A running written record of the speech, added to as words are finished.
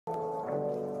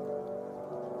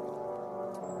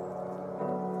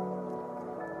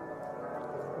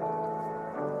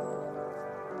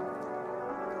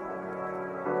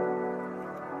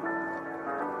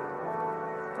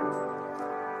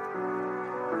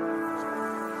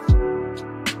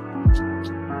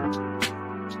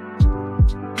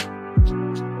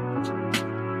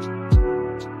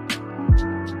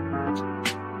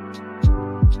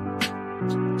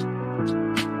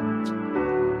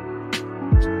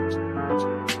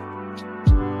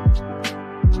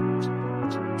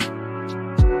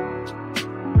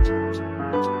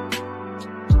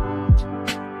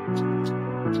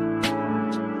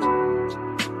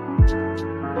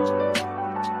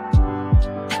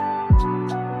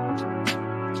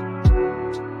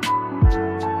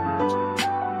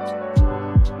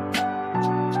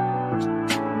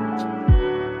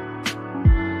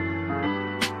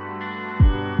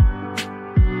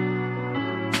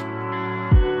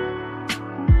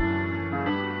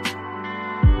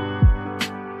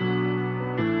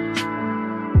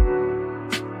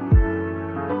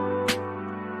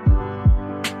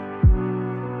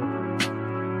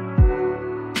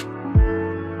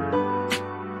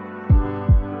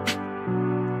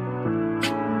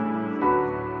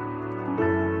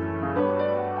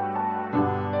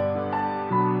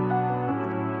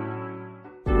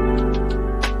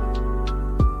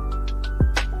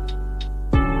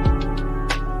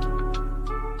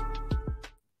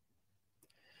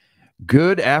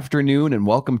Good afternoon and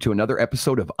welcome to another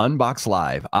episode of Unbox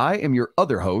Live. I am your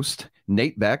other host,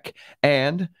 Nate Beck,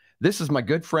 and this is my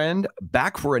good friend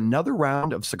back for another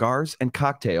round of cigars and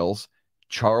cocktails,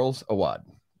 Charles Awad.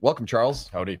 Welcome, Charles.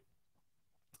 Howdy.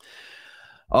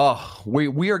 Oh,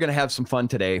 we are going to have some fun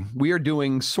today. We are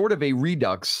doing sort of a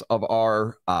redux of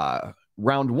our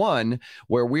round one,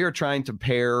 where we are trying to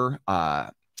pair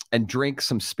and drink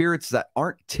some spirits that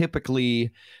aren't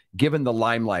typically given the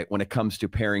limelight when it comes to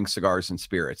pairing cigars and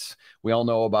spirits. We all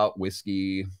know about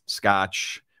whiskey,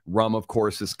 scotch, rum, of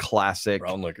course, is classic.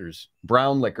 Brown liquors.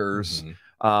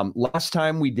 Last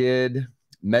time we did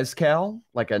mezcal,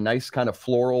 like a nice kind of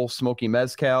floral smoky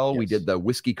mezcal. Yes. We did the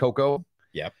whiskey cocoa.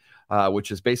 Yep.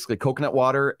 Which is basically coconut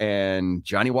water and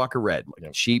Johnny Walker Red,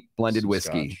 like cheap blended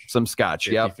whiskey, some scotch.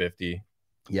 50-50.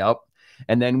 Yep.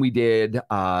 And then we did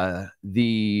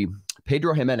the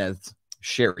Pedro Jimenez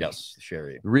sherry. Yes,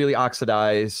 sherry. Really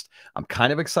oxidized. I'm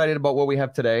kind of excited about what we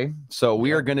have today. So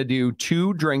we are going to do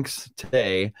two drinks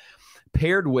today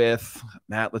paired with,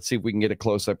 Matt, let's see if we can get a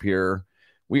close up here.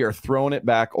 We are throwing it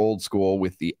back old school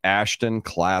with the Ashton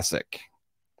Classic.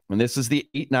 And this is the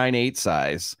 898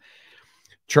 size.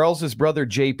 Charles's brother,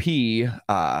 JP,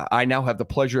 I now have the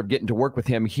pleasure of getting to work with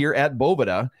him here at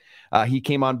Boveda. He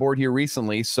came on board here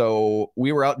recently, so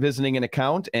we were out visiting an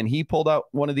account, and he pulled out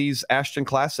one of these Ashton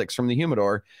Classics from the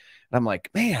humidor, and I'm like,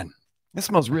 man, this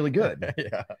smells really good.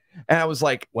 Yeah. And I was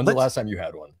like, when's the last time you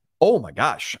had one? Oh, my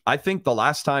gosh. I think the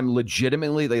last time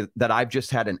legitimately that I've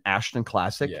just had an Ashton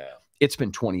Classic, it's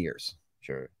been 20 years.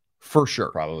 Sure. For sure.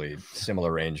 Probably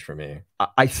similar range for me.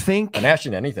 I think an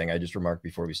Ashton anything. I just remarked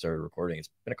before we started recording, it's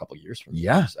been a couple of years for me.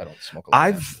 Yeah. I don't smoke a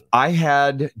lot. I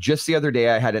had just the other day,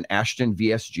 I had an Ashton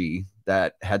VSG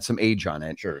that had some age on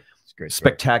it. Sure. It's a great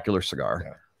spectacular cigar.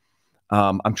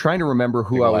 Yeah. I'm trying to remember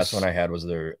who the last one I had was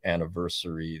their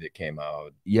anniversary that came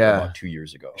out about 2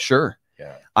 years ago. Sure.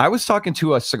 Yeah. I was talking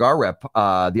to a cigar rep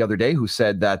the other day who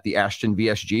said that the Ashton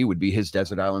VSG would be his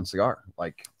desert island cigar.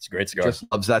 Like, it's a great cigar. Just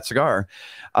loves that cigar.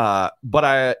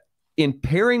 But in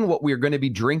pairing what we're going to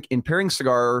be pairing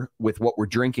cigar with what we're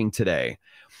drinking today,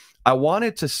 I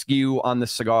wanted to skew on the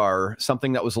cigar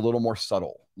something that was a little more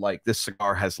subtle. Like, this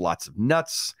cigar has lots of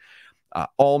nuts,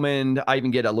 almond. I even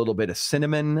get a little bit of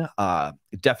cinnamon,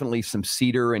 definitely some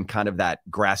cedar and kind of that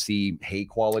grassy hay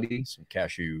quality. Some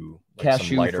cashew,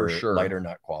 some lighter, for sure. Lighter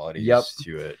nut qualities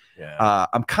to it. Yeah.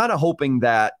 I'm kind of hoping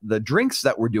that the drinks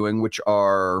that we're doing, which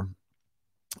are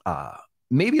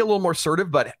maybe a little more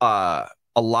assertive, but a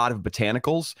lot of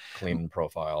botanicals, clean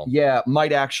profile,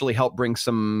 might actually help bring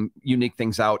some unique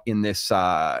things out in this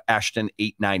Ashton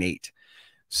 898.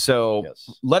 So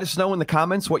let us know in the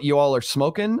comments what you all are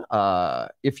smoking.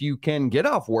 If you can get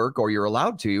off work or you're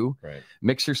allowed to,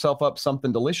 mix yourself up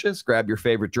something delicious, grab your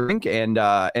favorite drink, and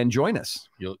join us.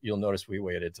 You'll notice we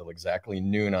waited till exactly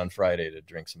noon on Friday to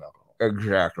drink some alcohol.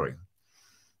 Exactly.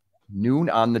 Noon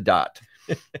on the dot.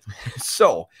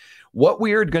 So what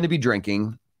we are going to be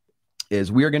drinking is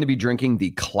we are going to be drinking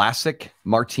the Classic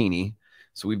Martini.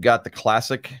 So we've got the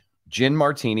Classic Gin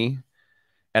Martini.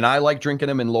 And I like drinking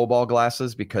them in lowball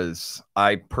glasses because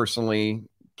I personally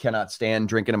cannot stand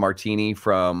drinking a martini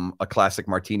from a classic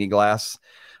martini glass.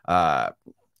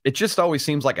 It just always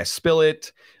seems like I spill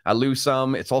it, I lose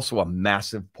some. It's also a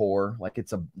massive pour. Like,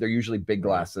 they're usually big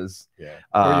glasses. Yeah.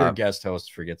 Or your guest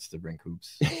host forgets to bring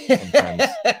coops.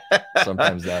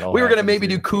 Sometimes that. We were gonna maybe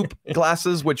do coupe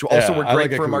glasses, which also were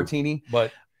great for a martini.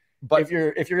 But if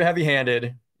you're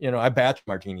heavy-handed, I batch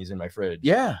martinis in my fridge.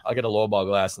 Yeah. I'll get a lowball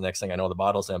glass. The next thing I know, the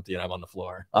bottle's empty and I'm on the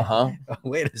floor.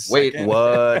 Wait a second. Wait,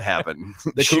 what happened?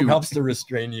 The coupe helps to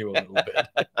restrain you a little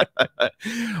bit.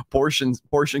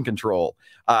 Portion control.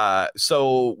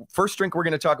 So first drink we're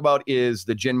going to talk about is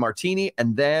the gin martini.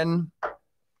 And then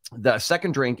the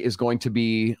second drink is going to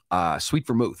be sweet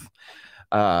vermouth.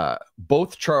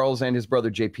 Both Charles and his brother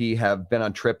JP have been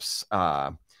on trips.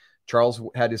 Charles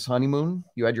had his honeymoon.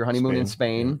 You had your honeymoon in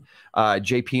Spain.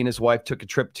 JP and his wife took a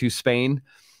trip to Spain,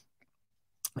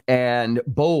 and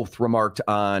both remarked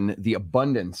on the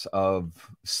abundance of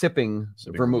sipping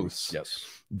vermouths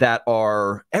that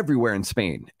are everywhere in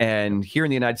Spain. And here in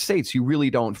the United States, you really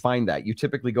don't find that. You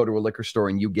typically go to a liquor store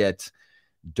and you get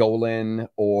Dolan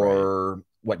or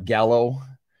Gallo.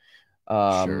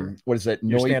 What is it?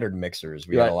 Your standard mixers.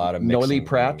 We got a lot of Noilly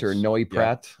Prat or Noe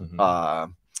Prat.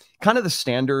 Kind of the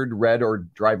standard red or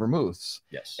dry vermouths.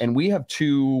 Yes. And we have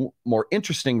two more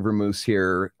interesting vermouths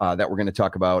here that we're going to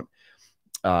talk about.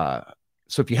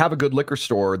 So if you have a good liquor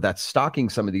store that's stocking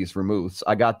some of these vermouths,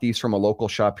 I got these from a local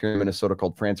shop here in Minnesota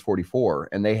called France 44,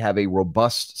 and they have a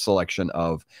robust selection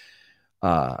of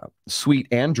sweet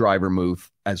and dry vermouth,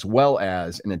 as well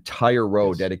as an entire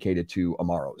row dedicated to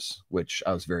Amaros, which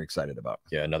I was very excited about.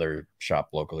 Yeah, another shop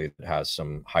locally that has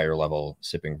some higher level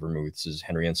sipping vermouths is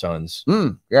Henry and Sons.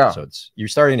 Yeah. So you're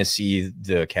starting to see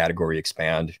the category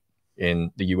expand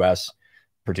in the US,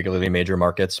 particularly major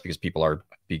markets, because people are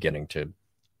beginning to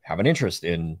have an interest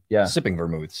in sipping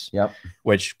vermouths. Yep.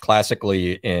 Which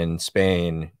classically in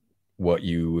Spain, what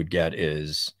you would get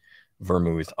is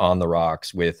vermouth on the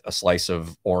rocks with a slice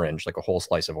of orange, like a whole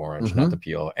slice of orange, not the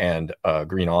peel, and a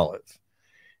green olive.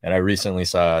 And I recently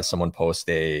saw someone post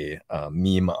a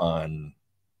meme on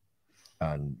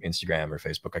Instagram or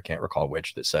Facebook, I can't recall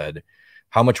which, that said,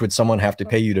 how much would someone have to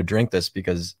pay you to drink this?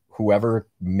 Because whoever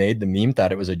made the meme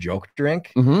thought it was a joke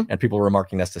drink, and people were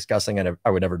remarking that's disgusting and I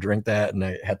would never drink that. And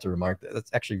I had to remark that that's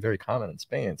actually very common in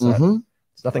Spain. It's There's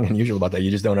nothing unusual about that.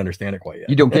 You just don't understand it quite yet.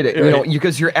 You don't get it, you know,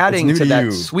 because you're adding to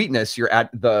that sweetness. You're at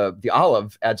the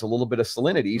olive adds a little bit of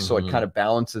salinity, so it kind of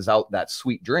balances out that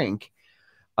sweet drink.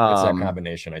 It's that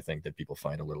combination, I think, that people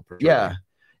find a little perturbing. Yeah,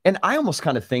 and I almost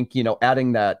kind of think, you know,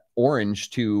 adding that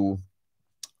orange to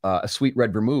a sweet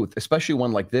red vermouth, especially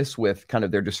one like this with kind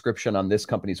of their description on this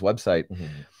company's website,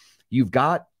 you've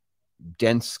got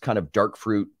dense kind of dark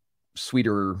fruit,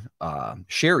 sweeter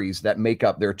sherries that make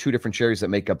up, there are two different sherries that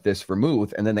make up this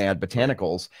vermouth, and then they add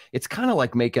botanicals. It's kind of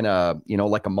like making a, you know,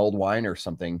 like a mulled wine or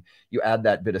something. You add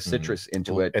that bit of citrus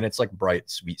into it, and it's like bright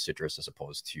sweet citrus as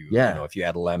opposed to, you know, if you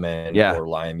add lemon or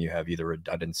lime, you have either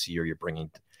redundancy or you're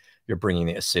bringing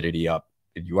the acidity up.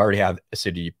 You already have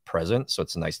acidity present, so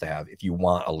it's nice to have. If you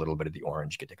want a little bit of the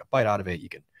orange, you can take a bite out of it, you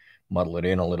can muddle it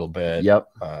in a little bit.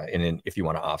 And then if you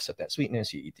want to offset that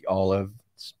sweetness, you eat the olive.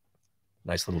 It's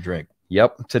nice little drink.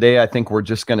 Today I think we're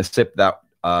just going to sip that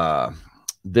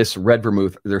this red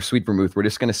vermouth, their sweet vermouth. We're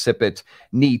just going to sip it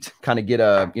neat, kind of get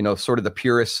a, you know, sort of the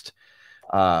purest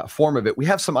form of it. We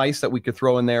have some ice that we could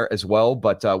throw in there as well,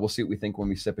 but we'll see what we think when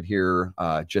we sip it here,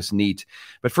 just neat.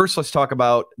 But first, let's talk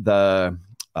about the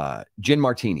gin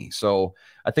martini. So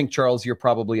I think, Charles, you're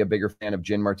probably a bigger fan of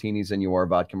gin martinis than you are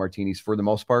vodka martinis for the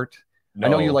most part. No. I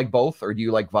know you like both, or do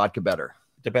you like vodka better?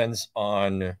 Depends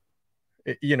on,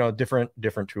 you know, different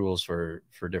tools for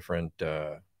different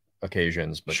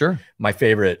occasions. But sure, my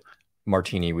favorite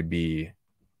martini would be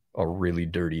a really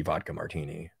dirty vodka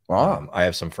martini. Wow. I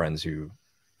have some friends who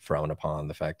frown upon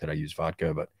the fact that I use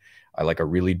vodka, but I like a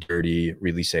really dirty,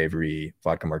 really savory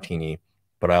vodka martini.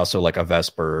 But I also like a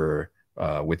Vesper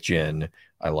with gin.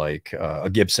 I like a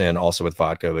Gibson also with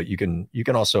vodka, but you can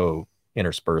also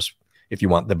intersperse, if you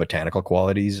want the botanical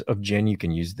qualities of gin, you can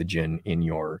use the gin in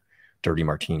your dirty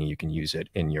martini. You can use it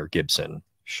in your Gibson.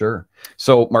 Sure.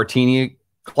 So martini,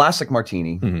 classic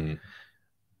martini,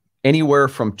 anywhere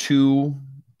from 2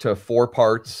 to 4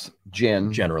 parts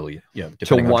gin, generally,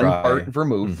 to 1 part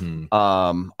vermouth.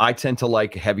 I tend to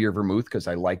like heavier vermouth because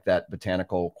I like that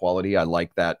botanical quality. I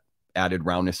like that added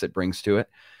roundness it brings to it.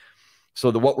 So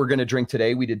what we're going to drink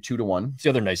today, we did 2 to 1. The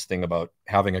other nice thing about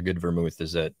having a good vermouth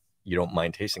is that you don't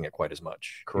mind tasting it quite as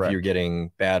much. Correct. If you're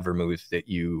getting bad vermouth that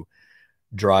you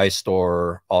dry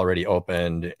store already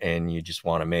opened and you just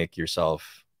want to make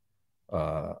yourself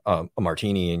a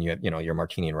martini, and you have, you know, your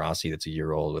martini and Rossi that's a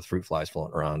year old with fruit flies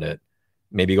floating around it,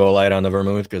 maybe go light on the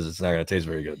vermouth because it's not going to taste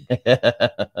very good.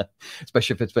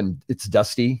 Especially if it's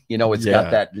dusty, you know, it's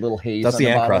got that little haze. Dusty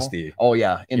on the and bottle. Crusty. Oh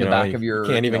yeah, in the back of your.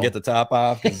 You can't even get the top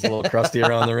off because it's a little crusty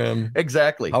around the rim.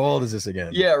 Exactly. How old is this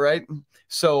again? Yeah, right.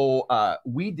 So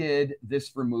we did this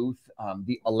vermouth,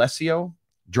 the Alessio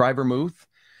dry vermouth.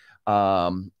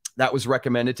 That was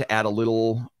recommended to add a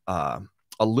little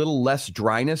less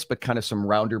dryness, but kind of some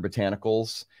rounder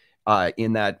botanicals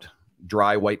in that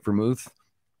dry white vermouth.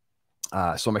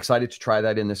 So I'm excited to try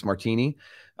that in this martini.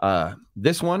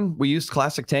 This one, we used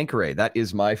classic Tanqueray. That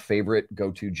is my favorite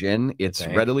go-to gin. It's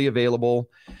readily available.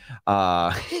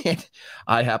 I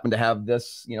happen to have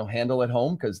this, you know, handle at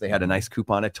home because they had a nice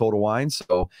coupon at Total Wine.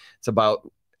 So it's about,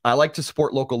 I like to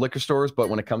support local liquor stores, but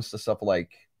when it comes to stuff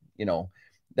like, you know,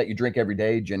 that you drink every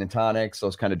day, gin and tonics,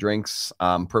 those kind of drinks,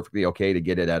 perfectly okay to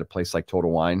get it at a place like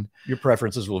Total Wine. Your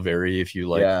preferences will vary. If you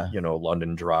like, you know,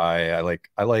 London Dry, I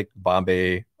like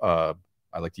Bombay. I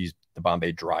like to use the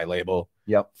Bombay Dry label.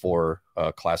 For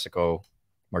a Classico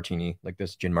martini like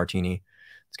this gin martini.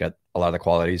 It's got a lot of the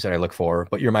qualities that I look for,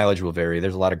 but your mileage will vary.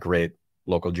 There's a lot of great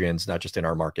local gins, not just in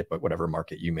our market, but whatever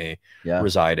market you may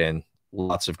reside in.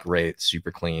 Lots of great, super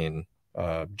clean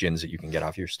gins that you can get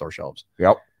off your store shelves.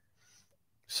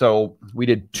 So we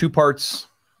did 2 parts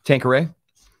Tanqueray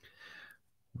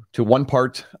to 1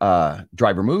 part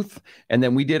dry vermouth, and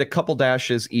then we did a couple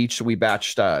dashes each. So we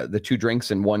batched the 2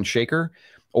 drinks in 1 shaker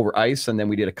over ice, and then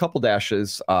we did a couple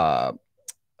dashes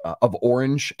of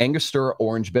orange, Angostura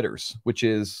orange bitters, which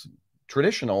is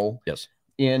traditional Yes.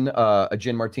 in a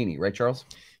gin martini, right, Charles?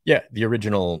 Yeah, the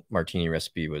original martini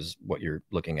recipe was what you're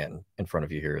looking at in front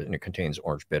of you here, and it contains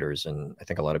orange bitters. And I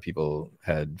think a lot of people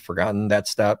had forgotten that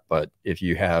step, but if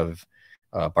you have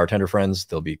bartender friends,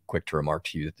 they'll be quick to remark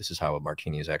to you that this is how a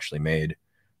martini is actually made.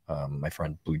 My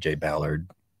friend Blue Jay Ballard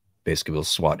basically will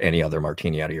swat any other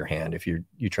martini out of your hand if you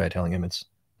try telling him it's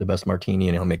the best martini,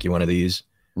 and he'll make you one of these.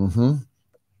 Mm-hmm.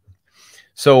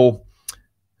 So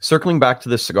circling back to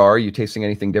this cigar, are you tasting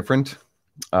anything different?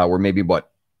 We're maybe what,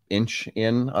 inch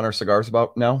in on our cigars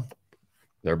about now?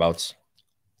 Thereabouts.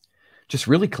 Just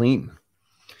really clean.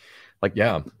 Like,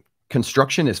 yeah,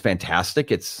 construction is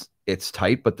fantastic. It's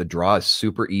tight, but the draw is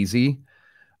super easy.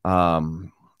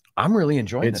 I'm really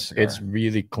enjoying this cigar. It's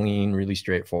really clean, really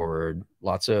straightforward.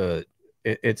 Lots of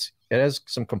it has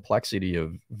some complexity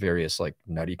of various like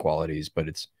nutty qualities, but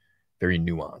it's very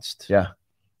nuanced. Yeah.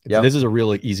 This is a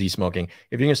really easy smoking.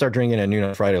 If you're gonna start drinking at noon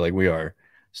on Friday like we are,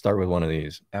 start with one of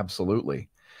these. Absolutely.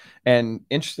 And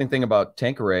interesting thing about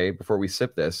Tanqueray, before we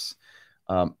sip this,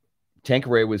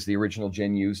 Tanqueray was the original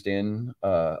gin used in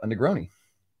a Negroni.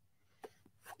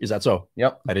 Is that so?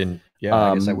 Yep. I didn't. Yeah,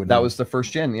 I guess I would. That was the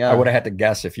first gin. Yeah, I would have had to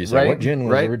guess if you said right, what gin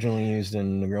was right. originally used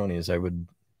in Negronis. I would.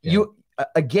 Yeah. You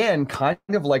again, kind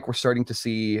of like we're starting to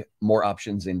see more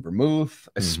options in vermouth,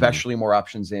 especially more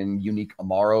options in unique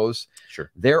Amaros.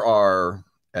 Sure. There are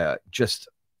just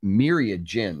myriad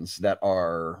gins that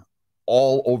are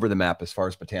all over the map as far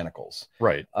as botanicals.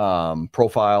 Right.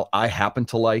 Profile. I happen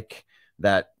to like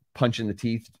that punch in the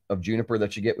teeth of juniper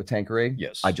that you get with Tanqueray.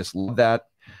 Yes. I just love that.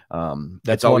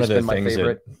 That's always one of the things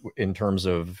that, in terms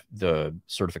of the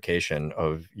certification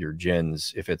of your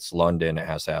gins, if it's London, it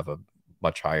has to have a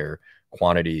much higher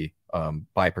quantity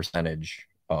by percentage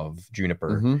of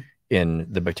juniper in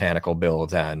the botanical bill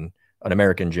than an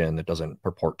American gin that doesn't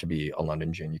purport to be a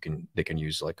London gin. They can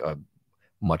use like a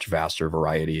much vaster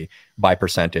variety by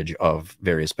percentage of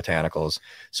various botanicals.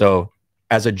 So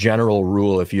as a general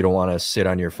rule, if you don't want to sit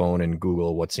on your phone and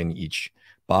Google what's in each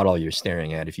bottle you're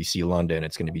staring at, if you see London,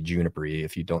 it's going to be junipery.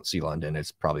 If you don't see London,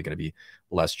 it's probably going to be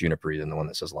less junipery than the one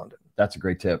that says London. That's a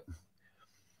great tip.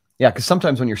 Yeah, because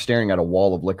sometimes when you're staring at a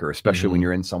wall of liquor, especially when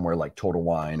you're in somewhere like Total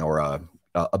Wine or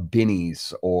a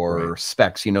Binny's or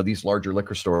Specs, you know, these larger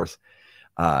liquor stores,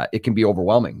 it can be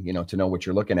overwhelming, you know, to know what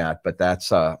you're looking at. But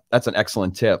that's an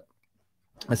excellent tip.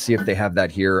 Let's see if they have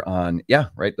that here on,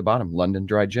 right at the bottom, London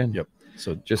Dry Gin. Yep.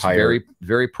 So just very,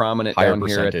 very prominent down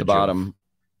here at the bottom.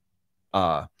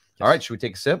 All right, should we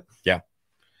take a sip? Yeah.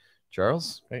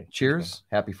 Charles, cheers.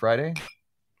 Happy Friday.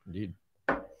 Indeed.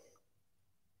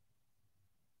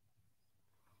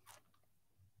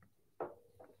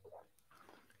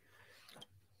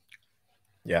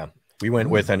 Yeah, we went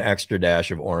with an extra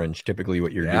dash of orange. Typically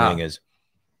what you're doing is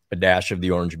a dash of the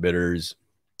orange bitters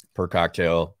per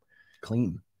cocktail.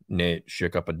 Clean. Nate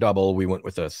shook up a double. We went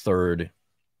with a third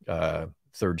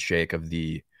shake of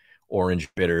the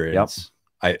orange bitter. Yep.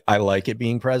 I like it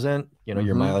being present. You know,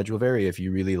 your mileage will vary. If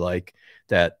you really like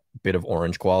that bit of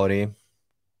orange quality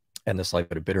and the slight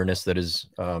bit of bitterness that is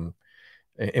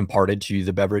imparted to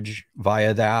the beverage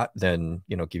via that, then,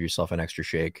 you know, give yourself an extra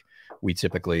shake. We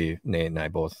typically, Nate and I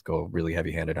both go really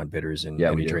heavy handed on bitters, and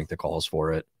we drink the calls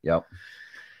for it. Yep.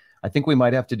 I think we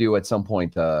might have to do at some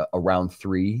point a round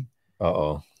 3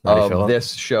 of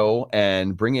this show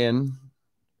and bring in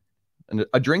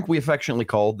a drink we affectionately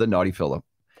call the Naughty Phillip,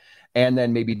 and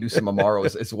then maybe do some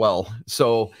Amaros as well.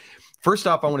 So first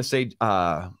off, I want to say,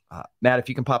 Matt, if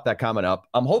you can pop that comment up.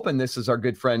 I'm hoping this is our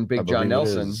good friend, Big John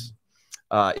Nelson.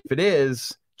 If it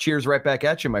is, cheers right back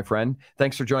at you, my friend.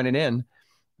 Thanks for joining in.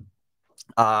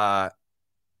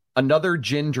 Another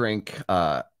gin drink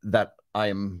that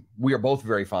we are both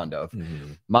very fond of.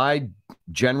 My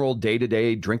general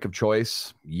day-to-day drink of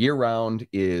choice year-round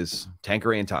is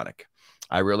Tanqueray and tonic.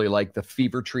 I really like the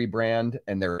Fever Tree brand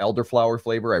and their elderflower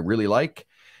flavor. I really like.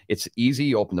 It's easy.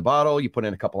 You open the bottle, you put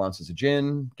in a couple ounces of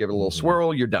gin, give it a little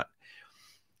swirl, you're done.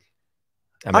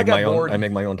 I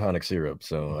make my own tonic syrup,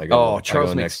 so I go.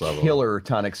 Charles makes next level. Killer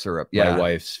tonic syrup. Yeah, my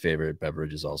wife's favorite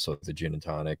beverage is also the gin and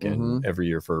tonic, and every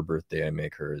year for her birthday, I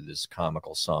make her this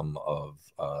comical sum of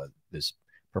this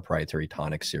proprietary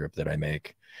tonic syrup that I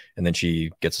make, and then she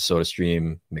gets a soda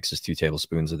stream, mixes 2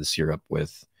 tablespoons of the syrup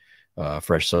with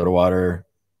fresh soda water,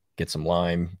 get some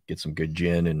lime, get some good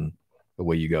gin, and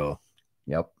away you go.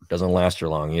 Yep. Doesn't last her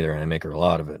long either, and I make her a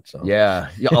lot of it. So yeah,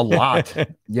 a lot.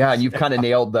 Yeah, and you've kind of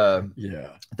nailed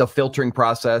the filtering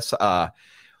process.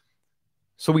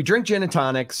 So we drink gin and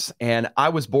tonics, and I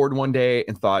was bored one day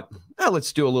and thought,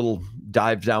 let's do a little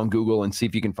dive down Google and see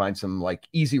if you can find some like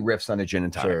easy riffs on a gin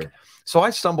and tonic. Sure. So I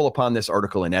stumble upon this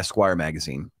article in Esquire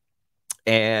magazine,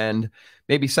 and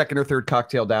maybe second or third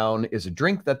cocktail down is a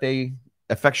drink that they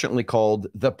affectionately called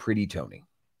the Pretty Tony.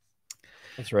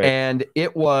 That's right. And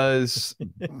it was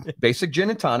basic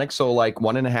gin and tonic. So like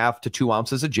 1.5 to 2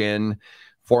 ounces of gin,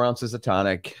 4 ounces of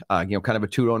tonic, kind of a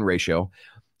 2-to-1 ratio.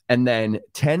 And then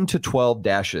 10 to 12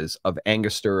 dashes of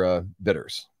Angostura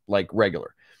bitters, like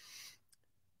regular.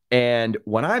 And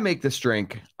when I make this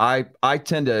drink, I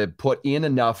tend to put in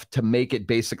enough to make it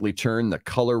basically turn the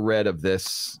color red of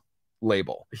this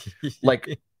label.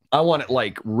 Like I want it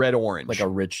like red orange. Like a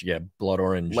rich, blood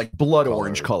orange. Like blood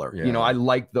orange color. Yeah. I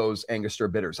like those Angostura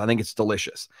bitters. I think it's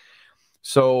delicious.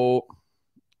 So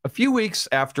a few weeks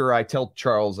after I tell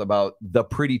Charles about the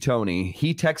Pretty Tony,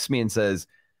 he texts me and says,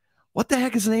 what the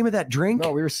heck is the name of that drink?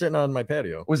 No, we were sitting on my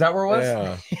patio. Was that where it was?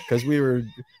 Yeah, because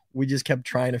we just kept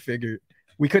trying to figure.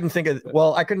 We couldn't think of.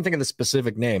 Well, I couldn't think of the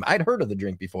specific name. I'd heard of the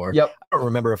drink before. Yep. I don't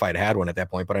remember if I'd had one at that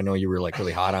point, but I know you were like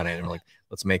really hot on it, and we're like,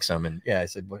 let's make some. And yeah, I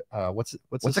said, what's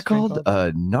it called?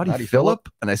 Naughty Phillip.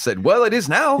 And I said, well, it is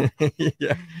now.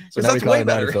 Yeah. So now we call it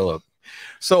Naughty Phillip.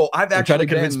 So I've actually trying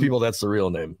to convince people that's the real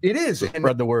name. It is. So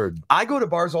spread the word. I go to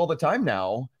bars all the time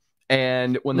now.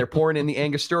 And when they're pouring in the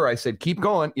Angostura, I said, keep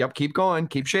going. Yep, keep going,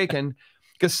 keep shaking.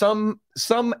 Because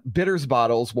some bitters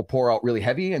bottles will pour out really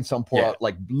heavy and some pour out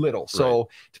like little. So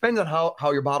depends on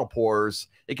how your bottle pours.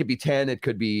 It could be 10, it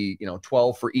could be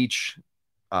 12 for each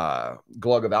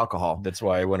glug of alcohol. That's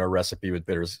why when a recipe with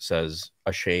bitters says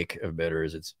a shake of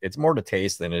bitters, it's more to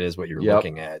taste than it is what you're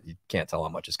looking at. You can't tell how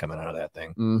much is coming out of that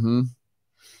thing. Mm-hmm.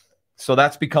 So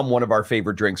that's become one of our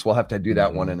favorite drinks. We'll have to do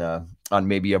that one on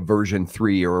maybe a version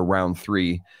 3 or a round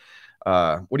 3.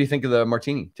 What do you think of the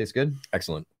martini? Tastes good?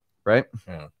 Excellent. Right?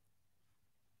 Yeah.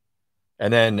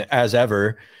 And then, as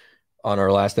ever, on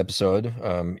our last episode,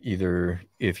 either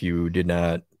if you did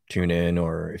not tune in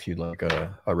or if you'd like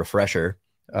a refresher,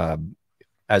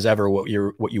 as ever, what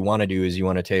you want to do is you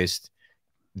want to taste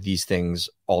these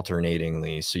things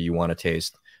alternatingly. So you want to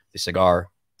taste the cigar,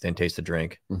 then taste the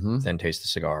drink, then taste the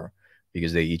cigar,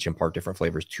 because they each impart different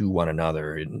flavors to one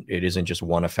another. It isn't just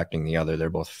one affecting the other. They're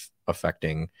both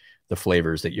affecting the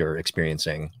flavors that you're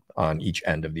experiencing on each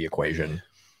end of the equation.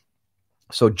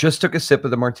 So just took a sip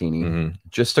of the martini,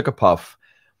 just took a puff,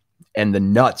 and the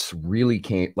nuts really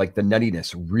came, like the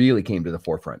nuttiness really came to the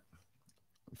forefront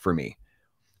for me.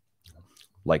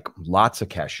 Like lots of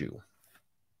cashew.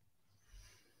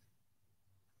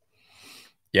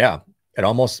 Yeah. It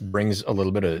almost brings a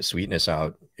little bit of sweetness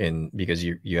out because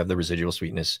you have the residual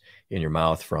sweetness in your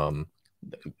mouth from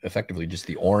effectively just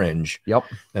the orange. Yep.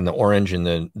 And the orange and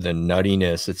the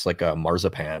nuttiness, it's like a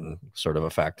marzipan sort of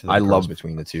effect. I love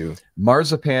between the two.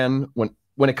 Marzipan,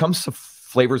 when it comes to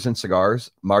flavors in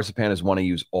cigars, marzipan is one I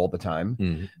use all the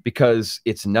time because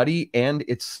it's nutty and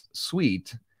it's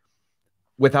sweet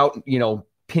without,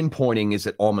 pinpointing, is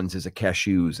it almonds, is it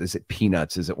cashews, is it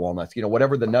peanuts, is it walnuts,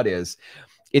 whatever the nut is.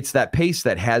 It's that paste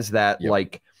that has that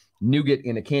like nougat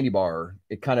in a candy bar.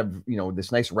 It kind of, this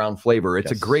nice round flavor.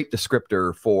 It's a great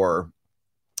descriptor for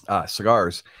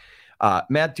cigars.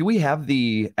 Matt, do we have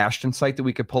the Ashton site that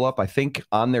we could pull up? I think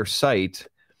on their site,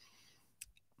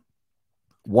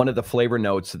 one of the flavor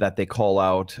notes that they call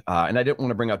out, and I didn't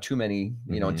want to bring out too many,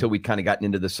 until we kind of gotten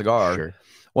into the cigar. Sure.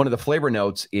 One of the flavor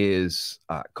notes is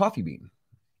coffee bean.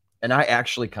 And I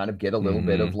actually kind of get a little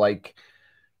bit of like,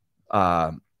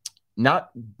 not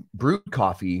brewed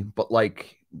coffee, but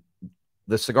like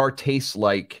the cigar tastes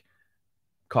like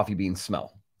coffee bean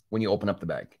smell when you open up the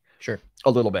bag. Sure.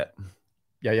 A little bit.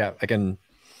 Yeah. I can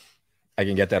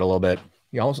get that a little bit.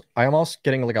 I am also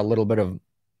getting like a little bit of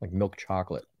like milk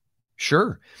chocolate.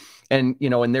 Sure. And,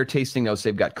 in their tasting notes,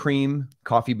 they've got cream,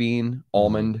 coffee bean,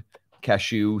 almond,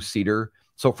 cashew, cedar.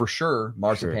 So for sure,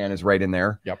 marzipan is right in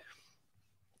there. Yep.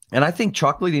 And I think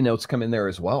chocolatey notes come in there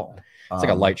as well. It's like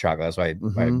a light chocolate. That's why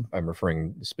I'm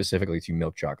referring specifically to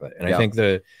milk chocolate. And I think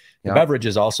the beverage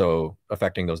is also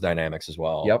affecting those dynamics as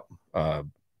well. Yep.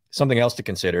 Something else to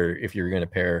consider if you're going to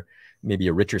pair maybe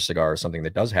a richer cigar, something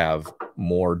that does have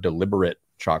more deliberate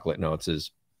chocolate notes,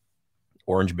 is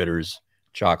orange bitters,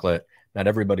 chocolate. Not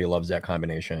everybody loves that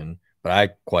combination, but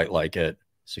I quite like it.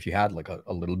 So if you had like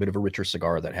a little bit of a richer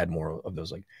cigar that had more of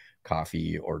those like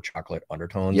coffee or chocolate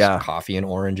undertones, coffee and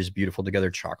orange is beautiful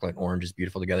together. Chocolate and orange is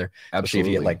beautiful together. Absolutely. Especially if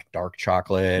you get like dark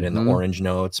chocolate and the orange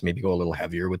notes, maybe go a little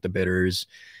heavier with the bitters.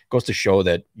 Goes to show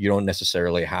that you don't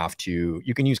necessarily have to,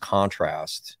 you can use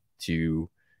contrast to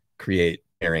create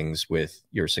pairings with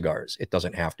your cigars. It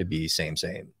doesn't have to be same.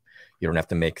 You don't have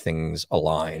to make things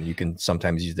align. You can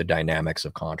sometimes use the dynamics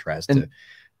of contrast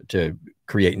to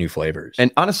create new flavors.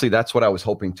 And honestly, that's what I was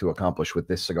hoping to accomplish with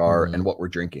this cigar and what we're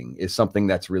drinking is something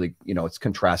that's really, you know, it's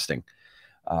contrasting.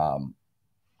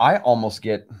 I almost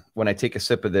get, when I take a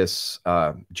sip of this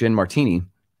gin martini,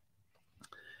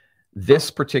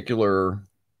 this particular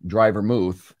dry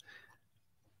vermouth,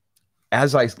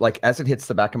 as it hits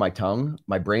the back of my tongue,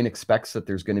 my brain expects that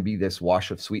there's going to be this wash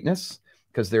of sweetness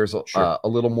because there's a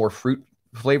little more fruit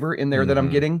flavor in there that I'm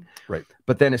getting. Right.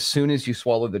 But then as soon as you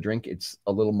swallow the drink, it's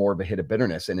a little more of a hit of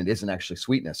bitterness, and it isn't actually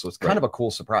sweetness. So it's kind of a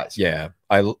cool surprise. Yeah.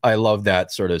 I love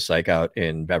that sort of psych out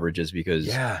in beverages because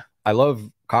I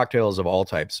love cocktails of all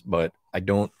types, but I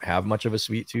don't have much of a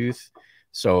sweet tooth.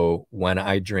 So when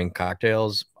I drink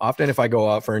cocktails, often if I go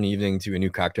out for an evening to a new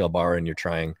cocktail bar and you're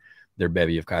trying their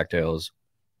bevy of cocktails,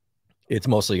 it's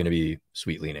mostly going to be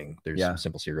sweet leaning. There's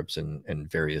simple syrups and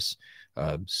various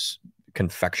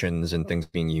confections and things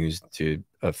being used to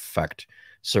affect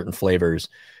certain flavors.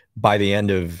 By the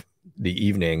end of the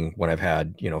evening, when I've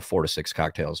had, you know, 4 to 6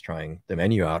 cocktails trying the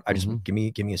menu out, I just give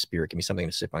me a spirit, give me something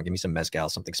to sip on, give me some mezcal,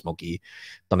 something smoky,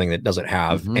 something that doesn't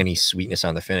have any sweetness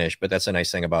on the finish. But that's a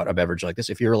nice thing about a beverage like this.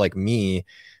 If you're like me,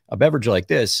 a beverage like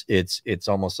this, it's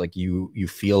almost like you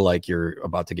feel like you're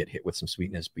about to get hit with some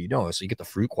sweetness, but you don't. So you get the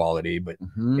fruit quality, but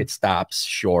it stops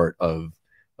short of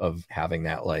having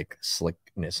that like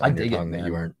slickness on your tongue that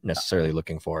you aren't necessarily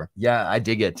looking for. Yeah, I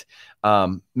dig it.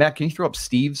 Matt, can you throw up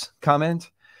Steve's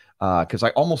comment? Because I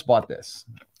almost bought this.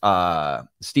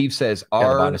 Steve says,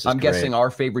 I'm guessing our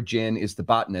favorite gin is the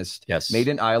Botanist. Yes. Made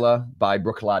in Isla by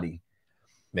Bruichladdich.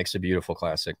 Makes a beautiful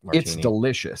classic martini. It's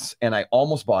delicious. And I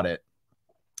almost bought it,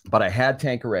 but I had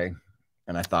Tanqueray.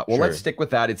 And I thought, well, let's stick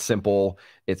with that. It's simple.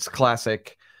 It's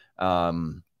classic.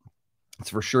 It's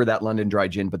for sure that London dry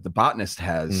gin, but the Botanist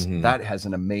has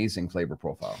an amazing flavor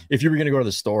profile. If you were going to go to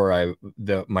the store,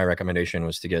 my recommendation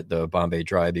was to get the Bombay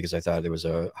Dry because I thought there was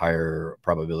a higher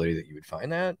probability that you would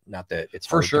find that. Not that it's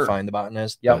hard to find the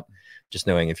Botanist, but just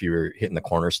knowing if you were hitting the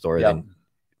corner store, then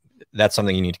that's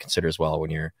something you need to consider as well when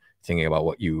you're thinking about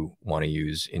what you want to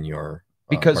use in your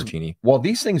martini. While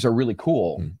these things are really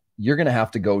cool, you're going to have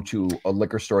to go to a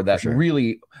liquor store that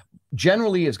really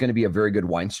generally is going to be a very good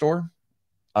wine store.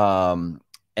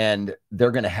 And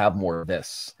they're going to have more of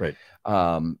this, right?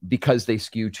 Because they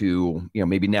skew to, you know,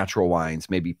 maybe natural wines,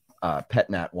 maybe pet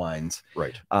nat wines,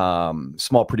 right?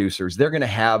 Small producers. They're going to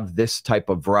have this type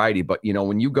of variety. But you know,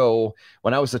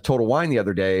 when I was at Total Wine the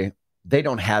other day, they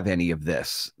don't have any of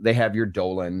this. They have your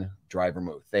Dolan dry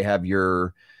vermouth. They have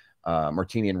your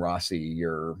Martini and Rossi,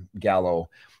 your Gallo.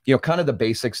 You know, kind of the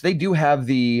basics. They do have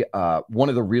the one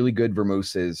of the really good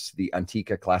vermouths is the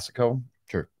Antica Classico.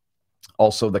 Sure.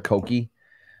 Also the Koki.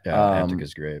 Yeah, Antica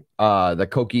is great. The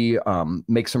Koki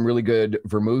makes some really good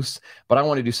vermouths, but I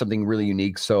want to do something really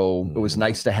unique. So it was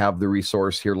nice to have the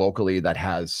resource here locally that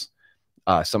has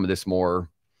some of this more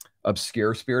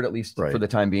obscure spirit, at least for the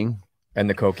time being. And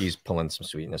the Koki's pulling some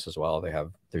sweetness as well.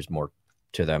 There's more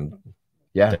to them.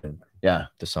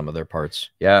 To some of their parts.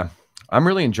 Yeah. I'm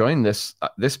really enjoying this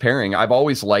pairing. I've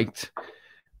always liked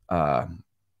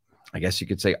I guess you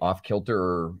could say off kilter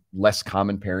or less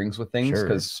common pairings with things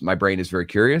because my brain is very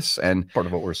curious. And part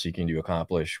of what we're seeking to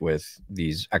accomplish with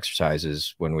these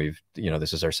exercises when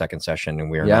this is our second session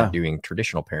and we are not doing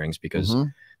traditional pairings because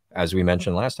as we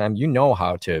mentioned last time, you know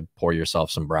how to pour yourself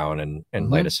some brown and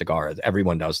light a cigar.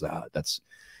 Everyone does that. That's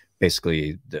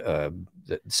basically the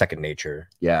second nature.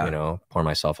 Yeah. You know, pour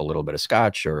myself a little bit of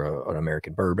scotch or an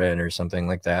American bourbon or something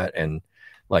like that and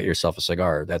light yourself a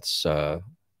cigar. That's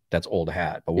old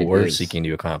hat. But what we're seeking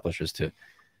to accomplish is to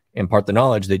impart the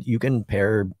knowledge that you can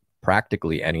pair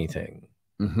practically anything.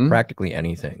 Practically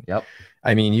anything. Yep.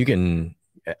 I mean,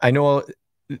 I know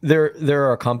there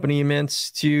are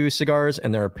accompaniments to cigars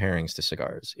and there are pairings to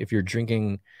cigars. If you're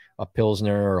drinking a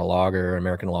Pilsner or a lager,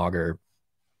 American lager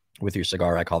with your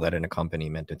cigar, I call that an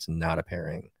accompaniment. It's not a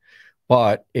pairing.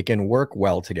 But it can work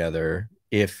well together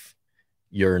if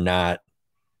you're not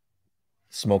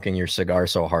smoking your cigar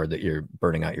so hard that you're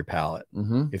burning out your palate.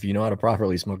 If you know how to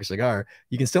properly smoke a cigar,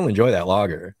 you can still enjoy that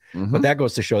lager. But that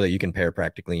goes to show that you can pair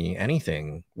practically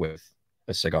anything with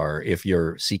a cigar if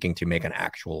you're seeking to make an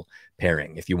actual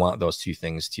pairing. If you want those two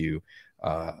things to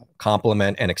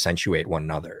complement and accentuate one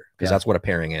another, because that's what a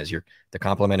pairing is. They're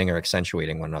complementing or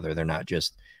accentuating one another. They're not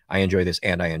just I enjoy this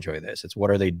and I enjoy this. It's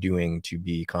what are they doing to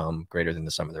become greater than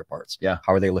the sum of their parts? Yeah.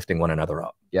 How are they lifting one another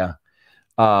up? Yeah.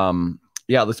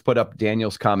 Yeah, let's put up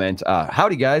Daniel's comment.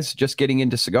 Howdy, guys. Just getting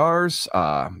into cigars.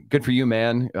 Good for you,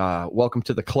 man. Welcome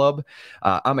to the club.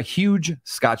 I'm a huge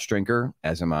Scotch drinker,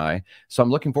 as am I. So I'm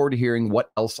looking forward to hearing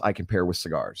what else I can pair with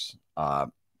cigars.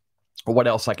 what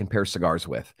else I can pair cigars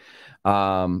with.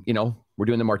 You know, we're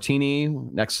doing the martini.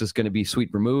 Next is going to be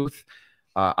sweet vermouth.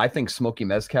 I think smoky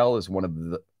mezcal is one of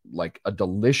the, like, a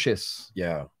delicious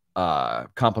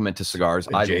complement to cigars.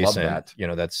 Adjacent, I love that. You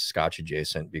know, that's Scotch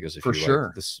adjacent, because if For you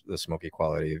sure. like the smoky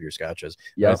quality of your Scotches.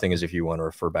 The other thing is, if you want to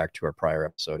refer back to our prior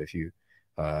episode, if you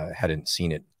hadn't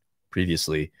seen it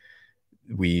previously,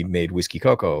 we made whiskey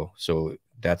cocoa. So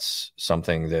that's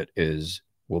something that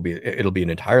it'll be an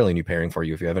entirely new pairing for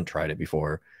you if you haven't tried it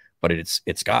before. But it's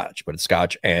Scotch, but it's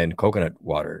Scotch and coconut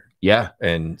water. Yeah.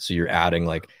 And so you're adding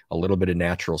like a little bit of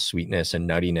natural sweetness and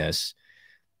nuttiness.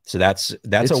 So that's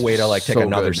a way to like take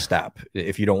another step.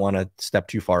 If you don't want to step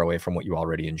too far away from what you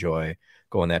already enjoy,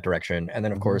 go in that direction. And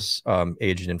then of course,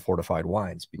 aged and fortified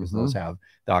wines, because those have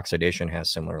the oxidation has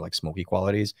similar like smoky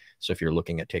qualities. So if you're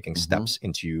looking at taking steps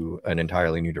into an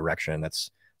entirely new direction,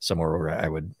 that's somewhere where I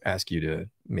would ask you to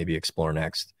maybe explore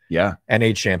next. Yeah. And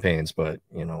aged champagnes, but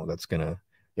you know, that's gonna,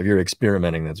 if you're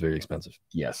experimenting, that's very expensive.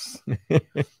 Yes.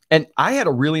 And I had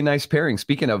a really nice pairing.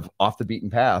 Speaking of off the beaten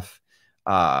path,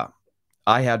 I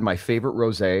had my favorite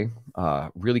rosé,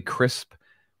 really crisp,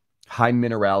 high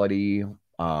minerality,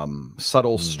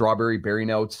 subtle strawberry berry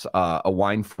notes, a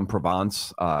wine from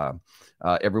Provence.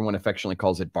 Everyone affectionately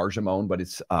calls it Bargemone, but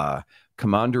it's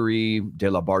Commanderie de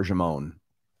la Bargemone.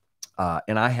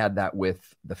 And I had that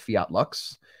with the Fiat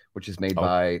Lux, which is made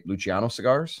by Luciano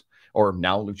Cigars, or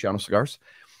now Luciano Cigars.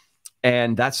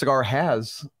 And that cigar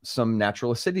has some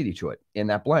natural acidity to it in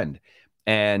that blend.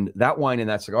 And that wine and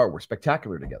that cigar were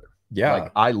spectacular together. Yeah.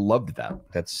 Like, I loved that.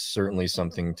 That's certainly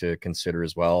something to consider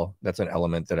as well. That's an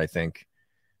element that I think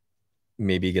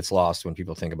maybe gets lost when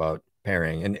people think about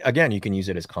pairing. And again, you can use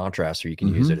it as contrast, or you can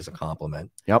use it as a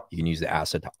complement. Yep. You can use the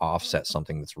acid to offset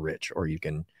something that's rich, or you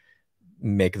can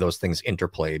make those things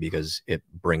interplay because it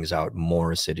brings out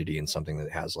more acidity in something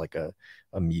that has like a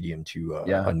medium to a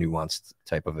nuanced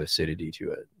type of acidity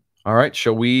to it. All right.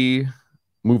 Shall we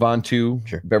move on to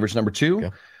beverage number 2?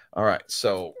 Okay. All right.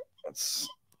 So let's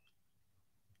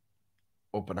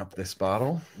open up this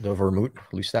bottle. The Vermouth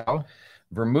Lustau.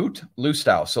 Vermouth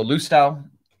Lustau. So Lustau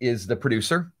is the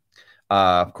producer.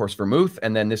 Of course, Vermouth.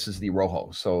 And then this is the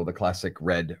Rojo. So the classic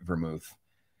red vermouth.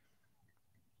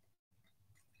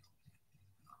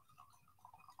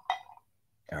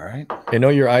 All right. I know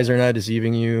your eyes are not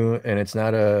deceiving you, and it's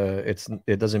not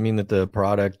it doesn't mean that the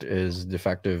product is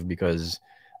defective because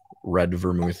red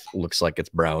vermouth looks like it's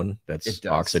brown. That's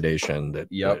oxidation that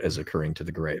is occurring to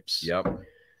the grapes. Yep.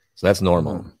 So that's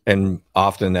normal. And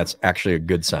often that's actually a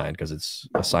good sign, because it's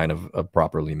a sign of a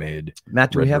properly made.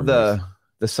 Matt, do we have the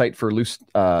site for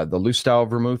the Lustau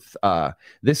vermouth?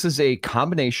 This is a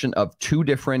combination of 2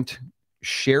 different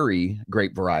sherry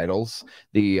grape varietals,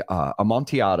 the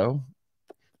Amontillado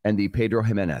and the Pedro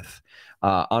Jimenez.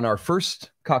 On our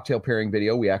first cocktail pairing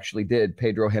video, we actually did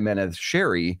Pedro Jimenez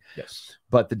sherry. Yes.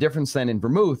 But the difference then in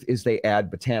vermouth is they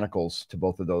add botanicals to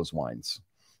both of those wines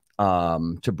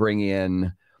to bring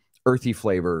in earthy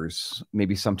flavors.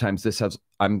 Maybe sometimes this has,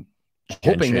 I'm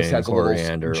hoping this has a little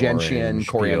gentian,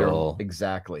 coriander. Peel.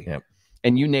 Exactly. Yep.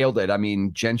 And you nailed it. I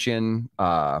mean, gentian,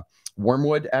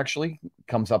 wormwood actually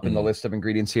comes up in the list of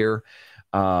ingredients here.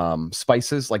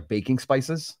 Spices, like baking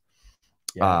spices.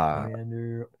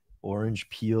 Coriander, orange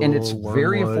peel, and it's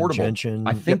very affordable. Gentian.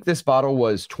 I think this bottle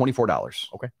was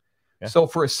 $24. Okay. Yeah. So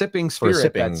for a sipping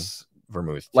spirit, that's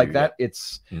vermouth like too, that.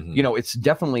 It's you know, it's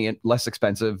definitely less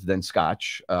expensive than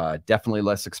Scotch. Definitely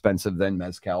less expensive than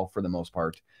mezcal for the most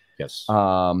part. Yes.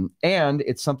 And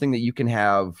it's something that you can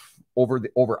have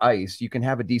over ice. You can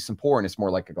have a decent pour, and it's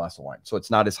more like a glass of wine. So it's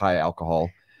not as high alcohol.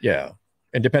 Yeah.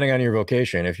 And depending on your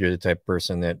vocation, if you're the type of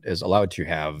person that is allowed to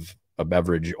have a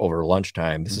beverage over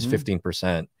lunchtime, this is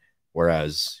 15%,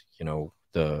 whereas, you know,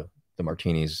 the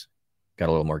martini's got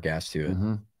a little more gas to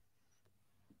it.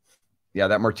 Yeah,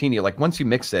 that martini, like once you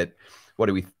mix it, what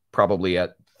are we probably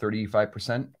at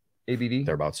 35% ABV?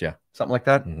 Thereabouts, yeah. Something like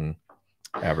that.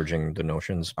 Averaging the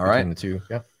notions between the two.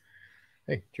 Yeah.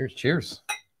 Hey, cheers. Cheers.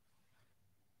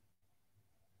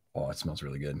 Oh, it smells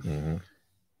really good.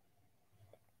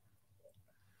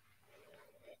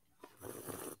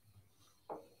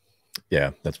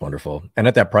 Yeah, that's wonderful. And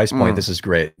at that price point, this is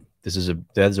great.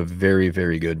 That's a very,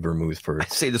 very good vermouth for I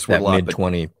say this word that a lot,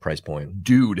 mid-20 price point.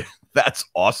 Dude, that's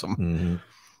awesome.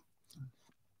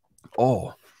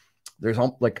 Oh, there's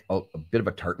like a bit of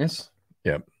a tartness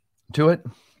to it.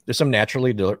 There's some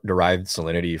naturally derived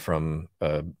salinity from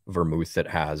vermouth that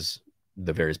has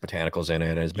the various botanicals in it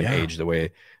and has been aged the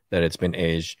way that it's been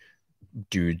aged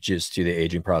due just to the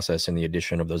aging process and the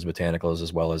addition of those botanicals,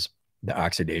 as well as the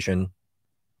oxidation,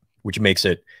 which makes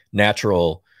it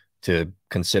natural to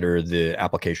consider the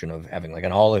application of having like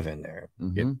an olive in there.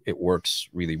 It works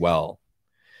really well.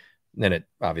 Then it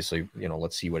obviously, you know,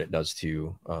 let's see what it does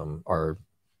to our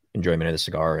enjoyment of the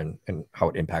cigar and how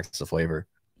it impacts the flavor.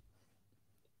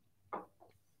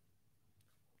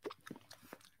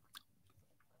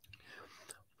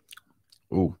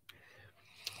 Ooh,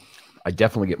 I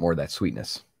definitely get more of that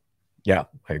sweetness. Yeah,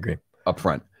 I agree. Up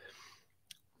front.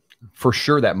 For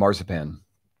sure, that marzipan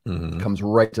comes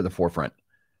right to the forefront.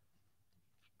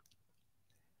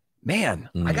 Man,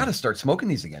 I got to start smoking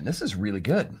these again. This is really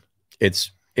good.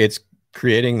 It's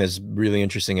creating this really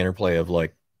interesting interplay of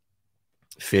like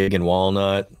fig and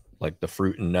walnut, like the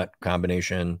fruit and nut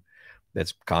combination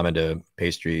that's common to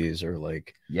pastries, or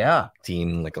like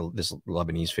teen, like this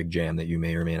Lebanese fig jam that you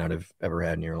may or may not have ever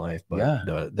had in your life. But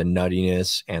the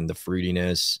nuttiness and the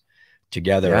fruitiness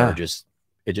together are just,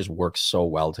 it just works so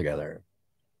well together.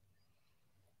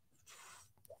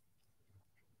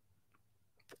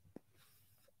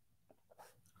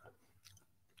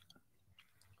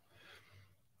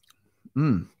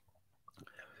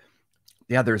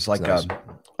 Yeah, there's like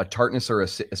a tartness or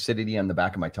acidity on the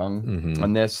back of my tongue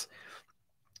on this.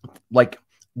 Like,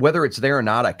 whether it's there or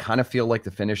not, I kind of feel like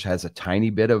the finish has a tiny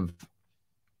bit of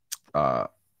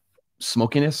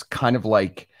smokiness, kind of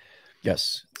like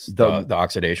the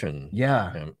oxidation.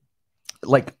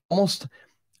 Like almost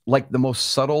like the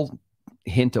most subtle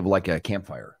hint of like a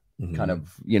campfire, kind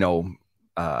of, you know,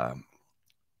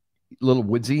 little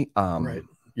woodsy. Right.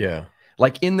 Yeah.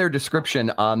 Like in their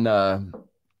description on the,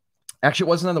 actually it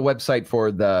wasn't on the website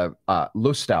for the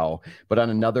Lustau, but on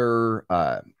another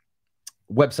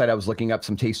website, I was looking up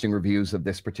some tasting reviews of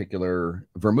this particular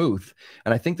vermouth.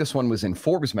 And I think this one was in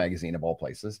Forbes magazine of all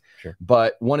places.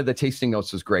 But one of the tasting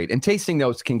notes was great. And tasting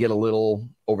notes can get a little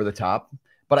over the top,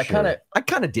 but I kind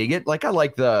of dig it. Like, I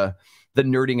like the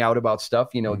nerding out about stuff,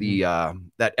 you know, the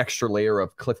that extra layer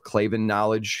of Cliff Clavin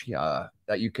knowledge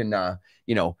that you can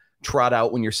you know, trot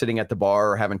out when you're sitting at the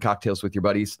bar or having cocktails with your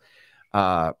buddies.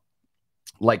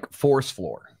 Like forest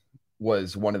floor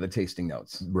was one of the tasting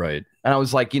notes. Right. And I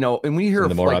was like, you know, and when you hear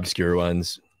the more obscure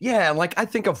ones. Yeah. Like, I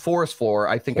think of forest floor.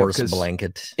 I think forest of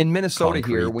blanket in Minnesota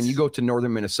here, when you go to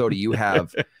northern Minnesota, you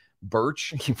have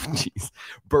birch,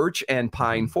 birch and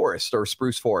pine forest or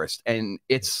spruce forest. And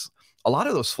it's a lot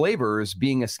of those flavors,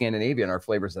 being a Scandinavian, are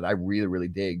flavors that I really, really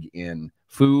dig in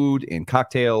food, in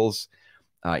cocktails,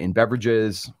 in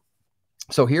beverages.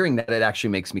 So hearing that, it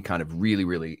actually makes me kind of really,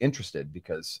 really interested,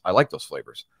 because I like those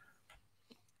flavors.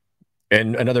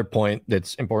 And another point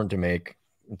that's important to make,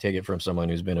 take it from someone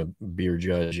who's been a beer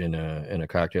judge and a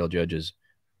cocktail judge, is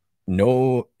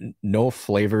no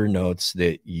flavor notes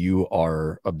that you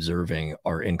are observing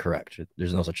are incorrect.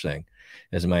 There's no such thing.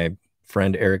 As my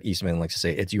friend Eric Eastman likes to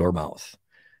say, it's your mouth.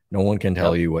 No one can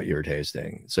tell you what you're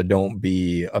tasting. So don't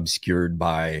be obscured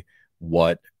by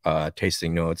what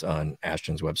tasting notes on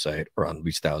Ashton's website or on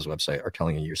Lustau's website are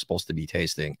telling you you're supposed to be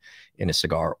tasting in a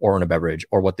cigar or in a beverage,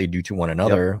 or what they do to one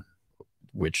another,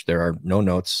 which there are no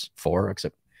notes for,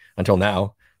 except until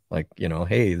now, like, you know,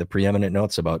 hey, the preeminent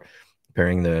notes about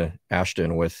pairing the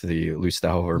Ashton with the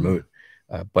Lustau vermouth.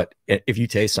 But if you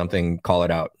taste something, call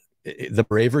it out. The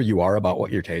braver you are about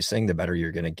what you're tasting, the better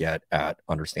you're going to get at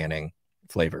understanding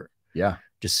flavor. Yeah.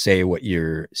 Just say what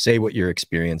you're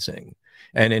experiencing.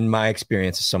 And in my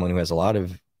experience, as someone who has a lot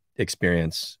of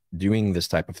experience doing this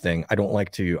type of thing, I don't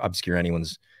like to obscure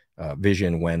anyone's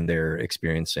vision when they're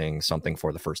experiencing something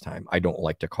for the first time. I don't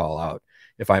like to call out.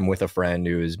 If I'm with a friend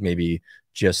who is maybe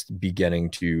just beginning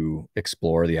to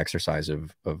explore the exercise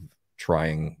of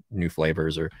trying new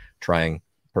flavors, or trying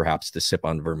perhaps to sip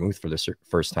on vermouth for the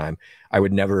first time, I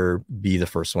would never be the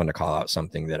first one to call out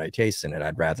something that I taste in it.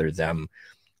 I'd rather them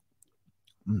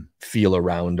feel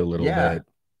around a little bit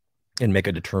and make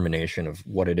a determination of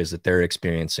what it is that they're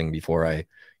experiencing before I,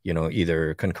 you know,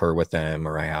 either concur with them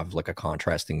or I have like a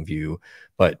contrasting view.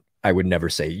 But I would never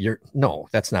say, no,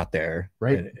 that's not there.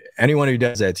 Right. And anyone who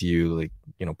does that to you, like,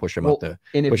 you know, push them out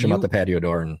the patio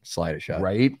door and slide it shut.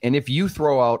 Right. And if you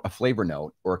throw out a flavor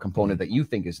note or a component that you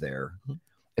think is there,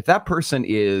 if that person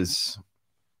is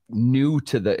new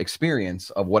to the experience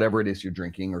of whatever it is you're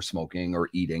drinking or smoking or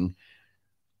eating,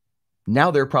 now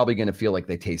they're probably going to feel like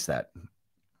they taste that.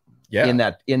 Yeah.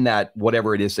 In that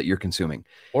whatever it is that you're consuming.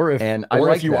 Or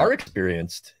if you are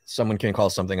experienced, someone can call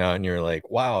something out and you're like,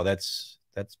 wow, that's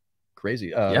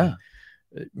crazy.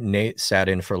 Nate sat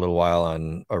in for a little while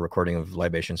on a recording of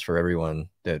Libations for Everyone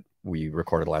that we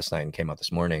recorded last night and came out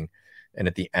this morning. And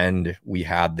at the end, we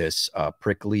had this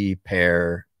prickly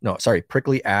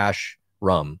ash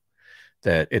rum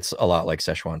that it's a lot like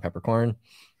Szechuan peppercorn.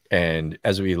 And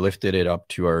as we lifted it up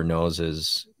to our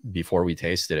noses before we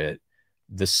tasted it,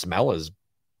 the smell is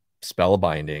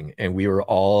spellbinding, and we were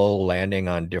all landing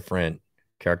on different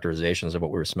characterizations of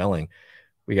what we were smelling.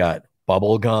 We got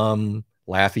bubble gum,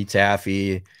 Laffy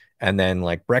Taffy, and then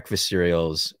like breakfast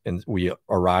cereals. And we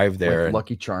arrived there, like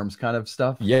Lucky Charms kind of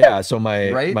stuff. Yeah. So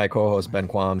my co-host Ben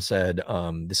Quam said,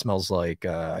 this smells like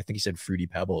I think he said Fruity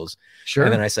Pebbles. Sure.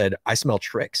 And then I said, I smell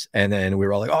Tricks. And then we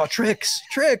were all like, oh,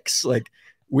 Tricks. Like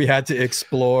we had to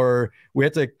explore, we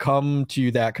had to come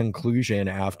to that conclusion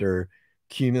after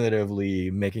cumulatively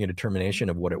making a determination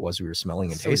of what it was we were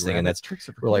smelling and tasting. And that's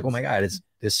we're like, oh my God,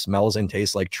 this smells and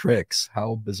tastes like Tricks.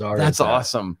 How bizarre. That's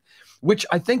awesome. Which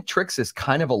I think Tricks is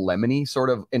kind of a lemony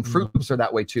sort of, and Fruit Loops are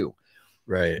that way too.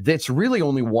 Right. It's really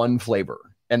only one flavor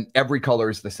and every color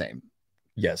is the same.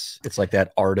 Yes. It's like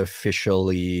that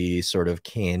artificially sort of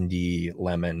candy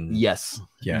lemon. Yes.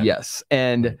 Yeah. Yes.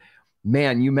 And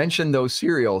man, you mentioned those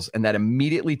cereals and that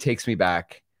immediately takes me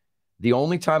back. The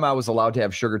only time I was allowed to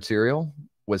have sugared cereal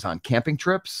was on camping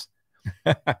trips.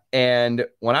 And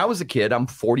when I was a kid, I'm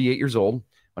 48 years old.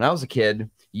 When I was a kid,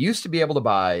 you used to be able to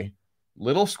buy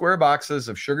little square boxes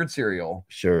of sugared cereal.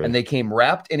 Sure. And they came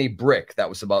wrapped in a brick that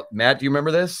was about, Matt, do you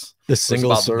remember this? The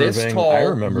single serving. This tall. I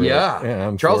remember. Yeah.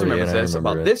 Yeah, Charles remembers this.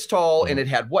 About this tall. Yeah. And it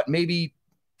had what, maybe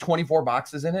 24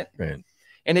 boxes in it. Right.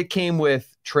 And it came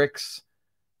with Tricks.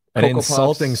 An Cocoa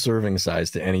insulting Puffs. serving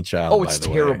size to any child. Oh, it's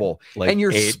terrible. Like and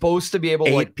you're supposed to be able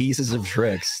to eight pieces of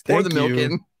Tricks. pour the milk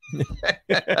in.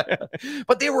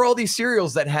 But they were all these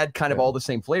cereals that had kind of all the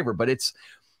same flavor. But it's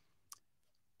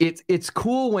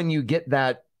cool when you get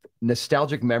that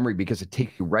nostalgic memory because it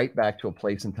takes you right back to a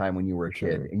place and time when you were a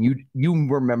kid, and you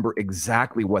remember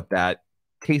exactly what that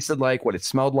tasted like, what it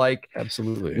smelled like.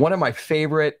 Absolutely. One of my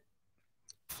favorite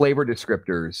flavor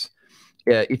descriptors.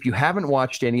 If you haven't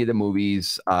watched any of the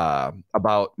movies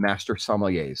about master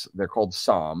sommeliers, they're called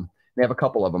Somm. They have a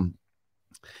couple of them.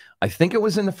 I think it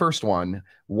was in the first one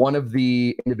of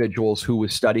the individuals who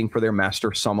was studying for their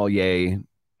master sommelier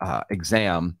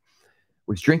exam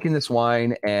was drinking this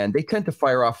wine, and they tend to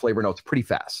fire off flavor notes pretty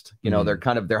fast. You know, they're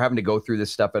having to go through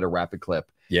this stuff at a rapid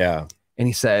clip. Yeah. And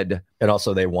he said, and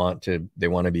also they want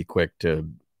to be quick to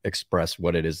express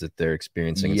what it is that they're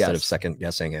experiencing instead of second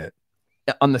guessing it.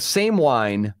 On the same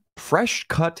wine, fresh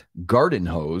cut garden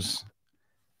hose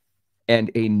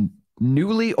and a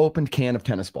newly opened can of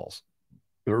tennis balls.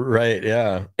 Right.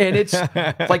 Yeah. And it's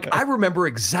like, I remember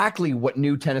exactly what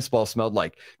new tennis balls smelled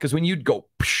like. Because when you'd go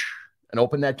and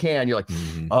open that can, you're like,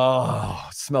 oh,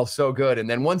 it smells so good. And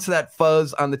then once that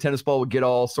fuzz on the tennis ball would get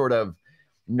all sort of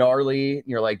gnarly,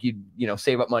 you're like, you know,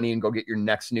 save up money and go get your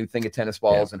next new thing of tennis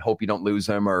balls and hope you don't lose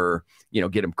them or, you know,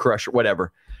 get them crushed or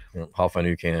whatever. Half a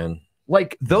new can.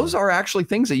 Like those are actually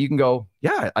things that you can go,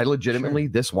 yeah, I legitimately,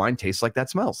 this wine tastes like that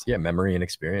smells. Yeah. Memory and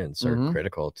experience are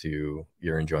critical to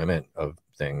your enjoyment of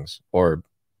things, or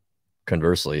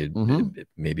conversely, it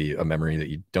may be a memory that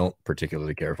you don't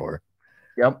particularly care for.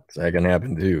 Yep. That can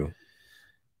happen too.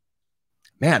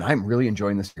 Man, I'm really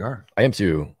enjoying this cigar. I am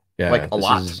too. Yeah. Like a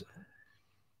lot.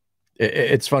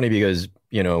 It's funny because,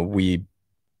 you know, we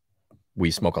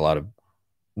smoke a lot of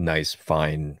nice,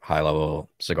 fine, high level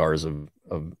cigars of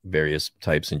various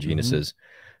types and genuses.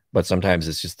 But sometimes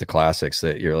it's just the classics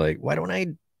that you're like, why don't I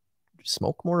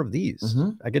smoke more of these?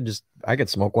 I could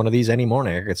smoke one of these any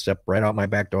morning. I could step right out my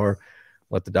back door,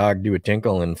 let the dog do a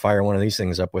tinkle, and fire one of these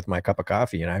things up with my cup of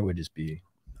coffee, and I would just be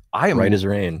right as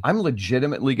rain. I'm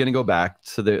legitimately going to go back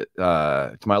to the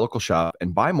to my local shop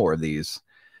and buy more of these.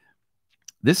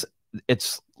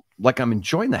 It's like I'm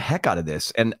enjoying the heck out of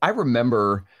this. And I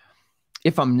remember,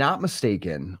 if I'm not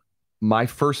mistaken, my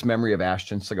first memory of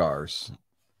Ashton cigars,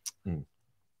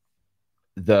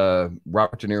 the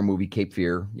Robert De Niro movie Cape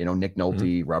Fear, you know, Nick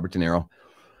Nolte, Robert De Niro.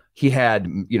 He had,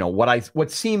 you know,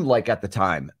 what seemed like at the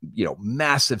time, you know,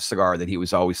 massive cigar that he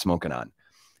was always smoking on.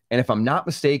 And if I'm not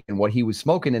mistaken, what he was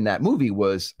smoking in that movie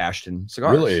was Ashton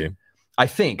cigars. Really? I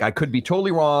think. I could be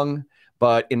totally wrong,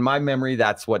 but in my memory,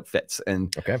 that's what fits.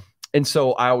 And and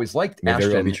so I always liked Ashton.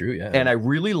 Very well be true, yeah. And I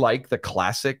really like the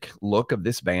classic look of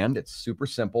this band. It's super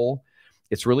simple.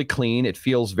 It's really clean. It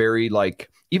feels very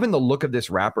like, even the look of this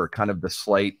wrapper, kind of the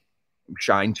slight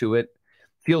shine to it,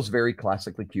 feels very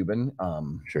classically Cuban.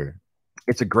 Sure.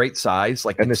 It's a great size.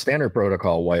 Like, and the standard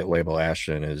protocol white label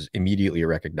Ashton is immediately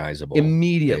recognizable.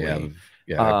 Immediately.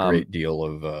 They have, a great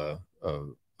deal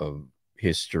of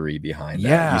history behind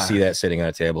that. You see that sitting on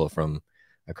a table from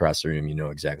across the room, you know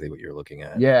exactly what you're looking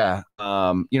at. Yeah.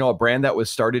 You know, a brand that was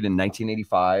started in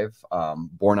 1985,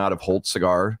 born out of Holt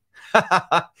Cigar.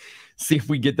 See if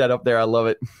we get that up there. I love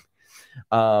it.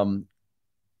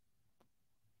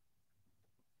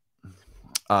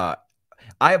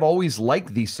 I have always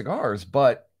liked these cigars,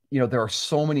 but you know, there are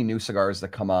so many new cigars that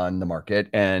come on the market,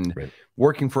 and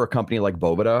working for a company like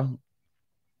Boveda,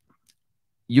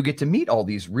 you get to meet all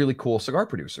these really cool cigar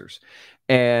producers.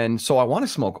 And so I want to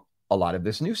smoke a lot of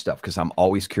this new stuff because I'm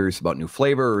always curious about new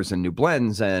flavors and new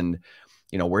blends. And,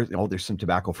 you know, where, oh, there's some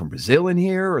tobacco from Brazil in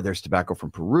here, or there's tobacco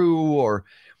from Peru, or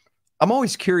I'm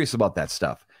always curious about that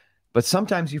stuff. But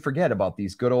sometimes you forget about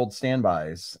these good old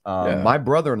standbys. My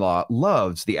brother-in-law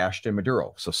loves the Ashton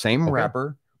Maduro. So same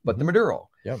wrapper, but the Maduro.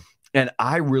 Yeah. And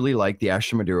I really like the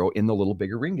Ashton Maduro in the little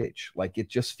bigger ring gauge. Like, it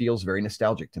just feels very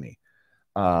nostalgic to me.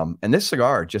 And this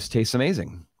cigar just tastes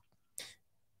amazing.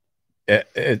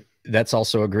 That's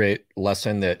also a great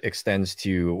lesson that extends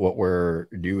to what we're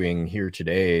doing here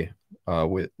today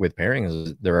with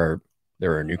pairings. There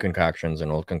are new concoctions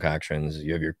and old concoctions.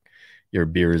 You have your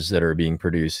beers that are being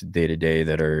produced day to day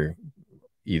that are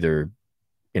either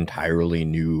entirely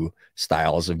new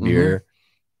styles of beer.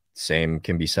 Same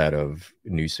can be said of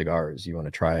new cigars. You want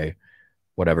to try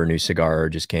whatever new cigar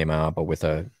just came out, but with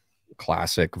a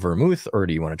classic vermouth, or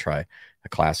do you want to try a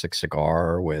classic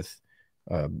cigar with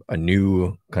a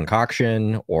new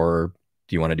concoction, or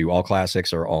do you want to do all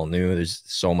classics or all new? There's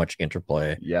so much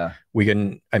interplay. Yeah, we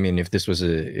can. I mean, if this was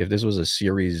a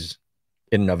series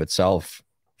in and of itself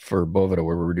for Boveda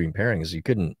where we were doing pairings,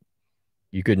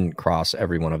 you couldn't cross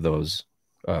every one of those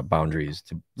boundaries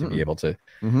to be able to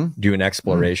do an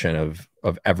exploration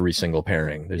of every single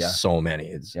pairing. There's so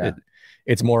many.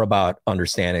 It's more about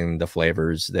understanding the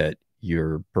flavors that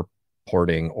you're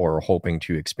purporting or hoping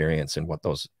to experience and what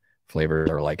those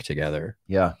flavors are like together.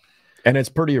 Yeah. And it's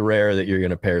pretty rare that you're going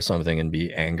to pair something and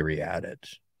be angry at it.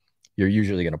 You're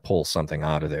usually going to pull something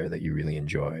out of there that you really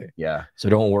enjoy. Yeah. So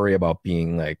don't worry about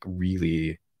being like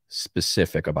really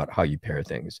specific about how you pair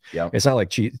things. Yeah. It's not like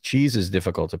cheese. Cheese is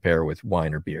difficult to pair with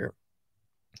wine or beer.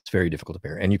 It's very difficult to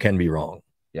pair, and you can be wrong.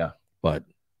 Yeah. But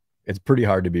it's pretty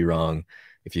hard to be wrong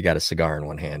if you got a cigar in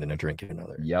one hand and a drink in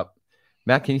another. Yep.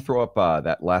 Matt, can you throw up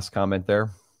that last comment there?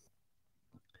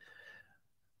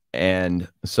 And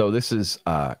so this is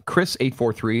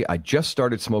Chris843. I just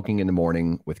started smoking in the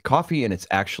morning with coffee, and it's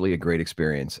actually a great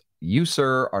experience. You,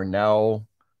 sir, are now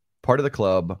part of the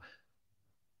club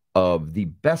of the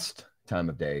best time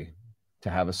of day to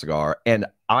have a cigar. And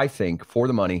I think, for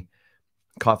the money,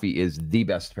 coffee is the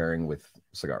best pairing with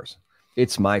cigars.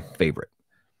 It's my favorite.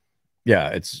 Yeah,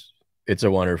 it's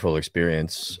a wonderful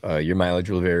experience. Your mileage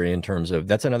will vary in terms of,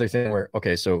 that's another thing where,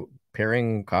 okay, so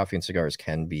pairing coffee and cigars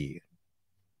can be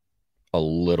a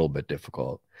little bit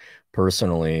difficult.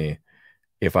 Personally,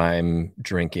 if I'm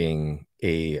drinking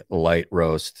a light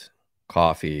roast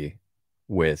coffee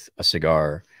with a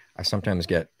cigar, I sometimes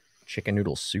get chicken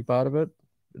noodle soup out of it.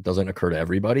 It doesn't occur to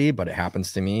everybody, but it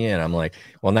happens to me. And I'm like,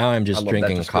 well, now I'm just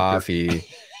drinking coffee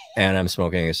and I'm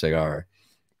smoking a cigar.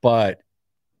 But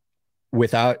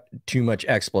without too much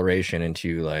exploration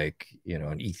into, like, you know,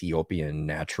 an Ethiopian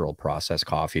natural processed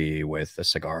coffee with a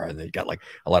cigar, and they got like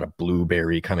a lot of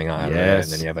blueberry coming out of it,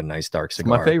 and then you have a nice dark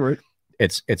cigar. It's my favorite.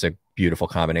 It's a beautiful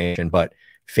combination. But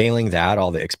failing that,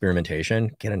 all the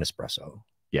experimentation, get an espresso.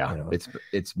 Yeah, you know?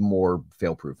 It's more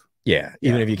fail-proof. Yeah,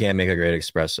 even if you can't make a great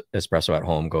espresso at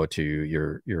home, go to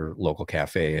your local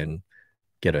cafe and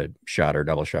get a shot or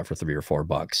double shot for $3 or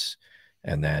 $4,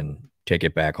 and then take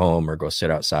it back home or go sit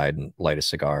outside and light a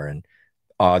cigar. And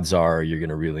odds are you're going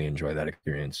to really enjoy that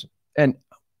experience. And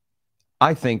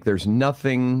I think there's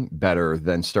nothing better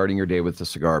than starting your day with a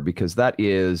cigar, because that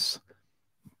is,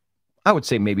 I would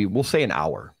say, maybe we'll say an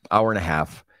hour and a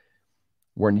half,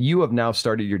 when you have now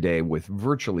started your day with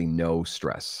virtually no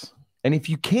stress. And if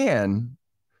you can,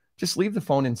 just leave the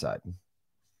phone inside.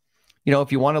 You know,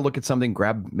 if you want to look at something,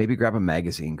 maybe grab a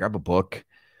magazine, grab a book,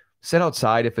 sit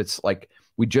outside. If it's like,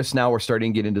 we just now are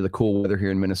starting to get into the cool weather here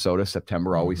in Minnesota.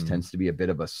 September always tends to be a bit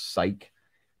of a psych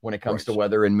when it comes to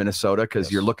weather in Minnesota,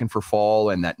 because you're looking for fall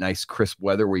and that nice crisp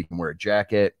weather where you can wear a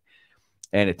jacket,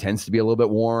 and it tends to be a little bit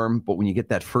warm. But when you get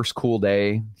that first cool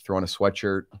day, throw on a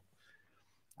sweatshirt,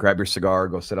 grab your cigar,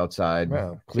 go sit outside.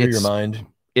 Wow. Clear your mind.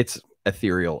 It's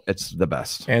ethereal. It's the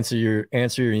best. Answer your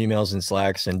emails and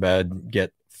Slacks in bed.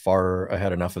 Get far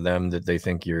ahead enough of them that they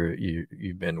think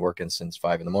you've been working since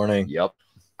 5 in the morning. Yep.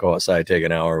 Go outside, take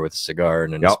an hour with a cigar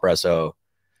and an espresso.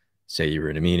 Say you were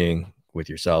in a meeting with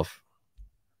yourself.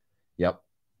 Yep.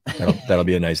 That'll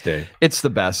be a nice day. It's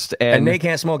the best. And Nate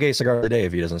can't smoke a cigar a day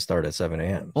if he doesn't start at 7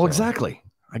 a.m. Well, exactly.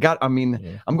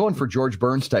 I'm going for George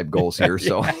Burns type goals here.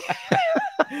 So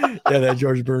yeah, that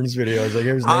George Burns video is like,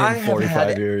 here's Nate in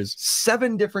 45 years.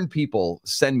 7 different people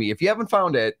send me. If you haven't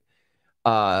found it,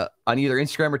 on either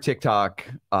Instagram or TikTok,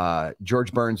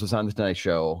 George Burns was on the Tonight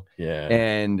Show. Yeah.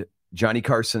 And Johnny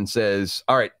Carson says,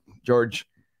 all right, George,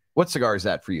 what cigar is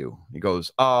that for you? He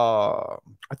goes, I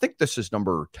think this is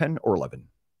number 10 or 11.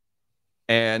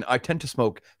 And I tend to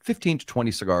smoke 15 to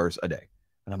 20 cigars a day.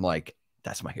 And I'm like,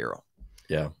 that's my hero.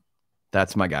 Yeah.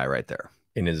 That's my guy right there.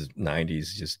 In his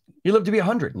 90s, just he lived to be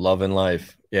 100. Loving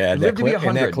life. Yeah. He lived to be 100.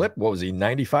 In that clip, what was he,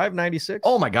 95, 96?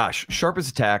 Oh my gosh. Sharp as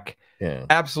a tack. Yeah.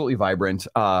 Absolutely vibrant.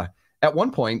 At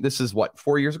one point, this is what,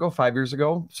 4 years ago, 5 years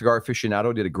ago, Cigar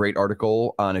Aficionado did a great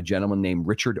article on a gentleman named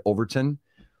Richard Overton.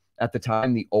 At the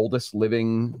time, the oldest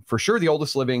living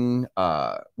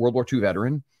World War II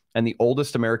veteran and the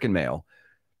oldest American male.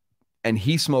 And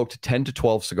he smoked 10 to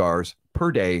 12 cigars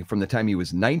per day from the time he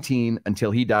was 19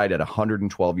 until he died at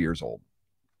 112 years old.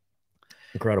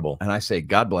 Incredible. And I say,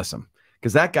 God bless him.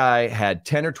 Because that guy had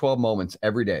 10 or 12 moments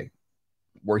every day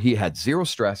where he had zero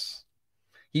stress.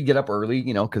 He'd get up early,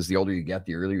 because the older you get,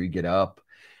 the earlier you get up.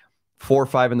 4 or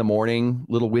 5 in the morning,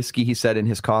 little whiskey, he said, in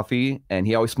his coffee. And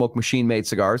he always smoked machine-made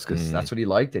cigars because that's what he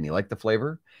liked, and he liked the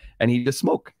flavor. And he'd just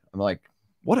smoke. I'm like,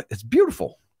 it's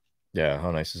beautiful. Yeah,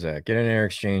 how nice is that? Get an air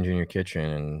exchange in your kitchen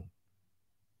and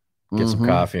get some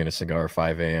coffee and a cigar at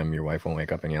 5 a.m. Your wife won't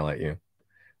wake up and yell at you.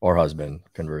 Or husband,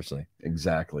 conversely.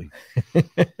 Exactly.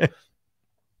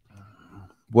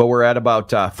 Well, we're at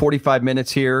about 45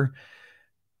 minutes here.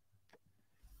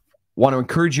 Want to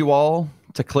encourage you all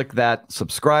to click that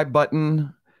subscribe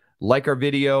button, like our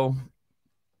video.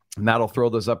 Matt will throw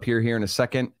those up here in a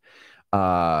second.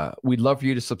 We'd love for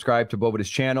you to subscribe to Bovada's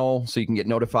channel so you can get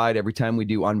notified every time we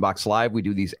do Unbox Live. We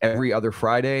do these every other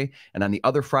Friday. And on the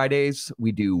other Fridays,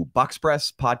 we do Box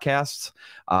Press podcasts.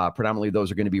 Predominantly, those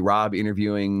are going to be Rob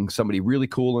interviewing somebody really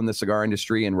cool in the cigar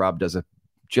industry. And Rob does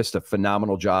just a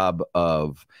phenomenal job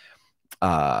of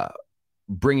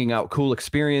bringing out cool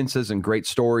experiences and great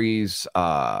stories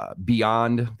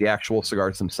beyond the actual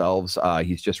cigars themselves.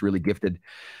 He's just really gifted.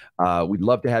 We'd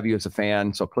love to have you as a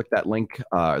fan. So click that link,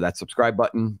 that subscribe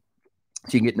button,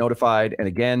 so you can get notified. And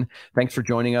again, thanks for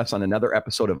joining us on another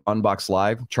episode of Unbox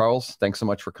Live. Charles, thanks so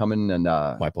much for coming and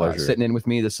my pleasure. Sitting in with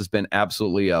me. This has been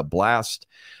absolutely a blast.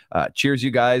 Cheers,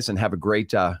 you guys, and have a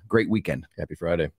great weekend. Happy Friday.